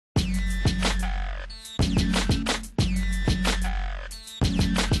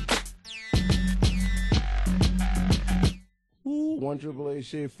1-888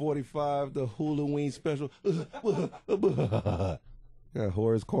 Shade 45, the Halloween special. Got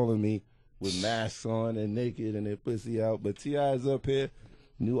whores calling me with masks on and naked and their pussy out. But T.I. is up here.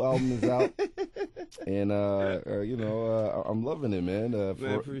 New album is out. And, I'm loving it, man. Man,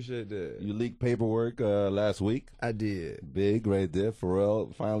 I appreciate that. You leaked paperwork last week. I did. Big right there.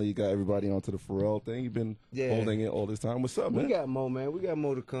 Pharrell. Finally, you got everybody onto the Pharrell thing. You've been holding it all this time. What's up, man? We got more, man. We got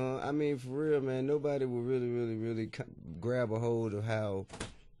more to come. I mean, for real, man, nobody will really grab a hold of how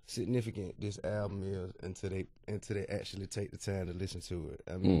significant this album is until they actually take the time to listen to it.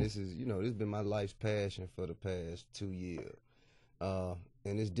 I mean, this is, this has been my life's passion for the past 2 years.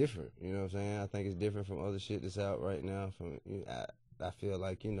 And it's different, you know what I'm saying? I think it's different from other shit that's out right now. I feel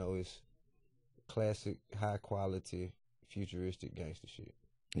like, it's classic, high quality, futuristic gangster shit.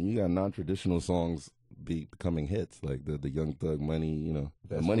 And you got non-traditional songs becoming hits, like the Young Thug Money,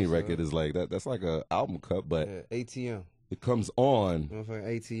 the Money record is like that. That's like a album cut, but ATM. It comes on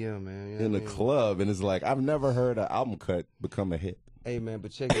ATM, man. In the club, and it's like, I've never heard an album cut become a hit. Hey, man, but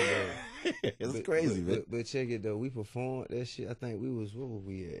check it out. It's crazy, man. But check it, though. We performed that shit. I think where were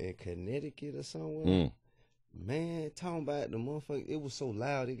we at? In Connecticut or somewhere? Man, talking about the motherfucker, it was so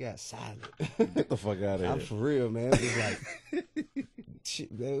loud, it got silent. Get the fuck out of here. I'm for real, man. It was like,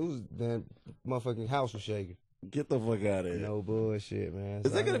 shit, man, motherfucking house was shaking. Get the fuck out of here. No bullshit, man.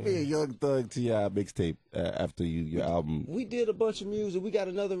 Is there going to be a Young Thug T.I. mixtape after your album? We did a bunch of music. We got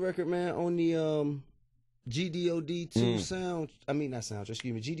another record, man, on the GDOD2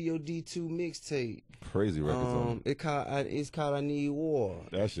 GDOD2 mixtape. Crazy record song. It's called I Need War.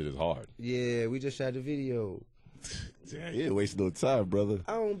 That shit is hard. Yeah, we just shot the video. Damn, you ain't wasting no time, brother.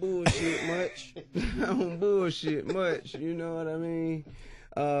 I don't bullshit much. You know what I mean?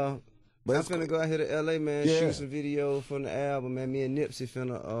 But I'm finna go out here to LA, man, shoot some video from the album, man. Me and Nipsey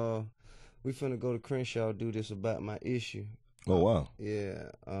we finna go to Crenshaw, do this about my issue. Oh, wow. Yeah.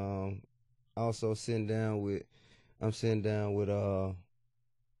 Also sitting down with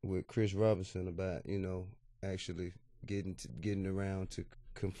Chris Robinson about, actually getting around to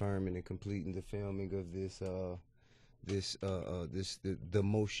confirming and completing the filming of the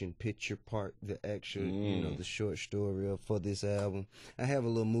motion picture part, the actual, the short story for this album. I have a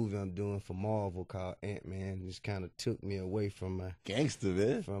little movie I'm doing for Marvel called Ant-Man. Just kind of took me away from my gangster,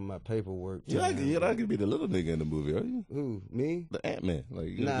 man, from my paperwork. You're not gonna be the little nigga in the movie, are you? Who, me? The Ant-Man.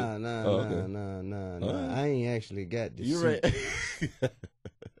 Like, Nah. I ain't actually got the suit. You're right.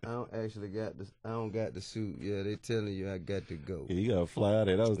 I don't got the suit. Yeah, they telling you I got to go. Yeah, you gotta fly out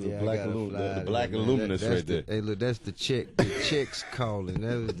there. That was the black illuminous right there. Hey, look, that's the check. The check's calling.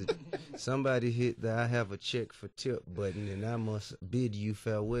 That was somebody hit the I have a check for tip button, and I must bid you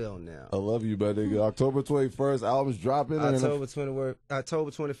farewell now. I love you, my nigga. October 21st, album's dropping. October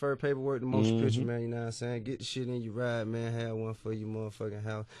 23rd, paperwork, the motion picture, man. You know what I'm saying? Get the shit in your ride, man. Have one for your motherfucking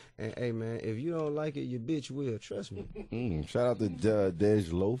house. And hey, man, if you don't like it, your bitch will. Trust me. Shout out to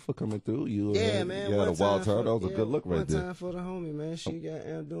Dej Low for coming through. Man. You had a wild turn. That was a good look right there. One time for the homie, man. She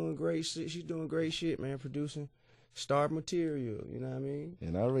doing great shit. She's doing great shit, man. Producing star material. You know what I mean?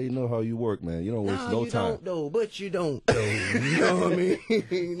 And I already know how you work, man. You don't waste no time. You don't, though. But you don't, though. You know what I mean?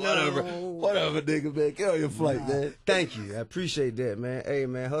 Whatever, nigga, man. Get on your flight, man. Thank you. I appreciate that, man. Hey,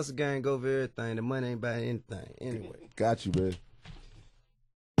 man. Hustle gang over everything. The money ain't buying anything. Anyway. Got you, man.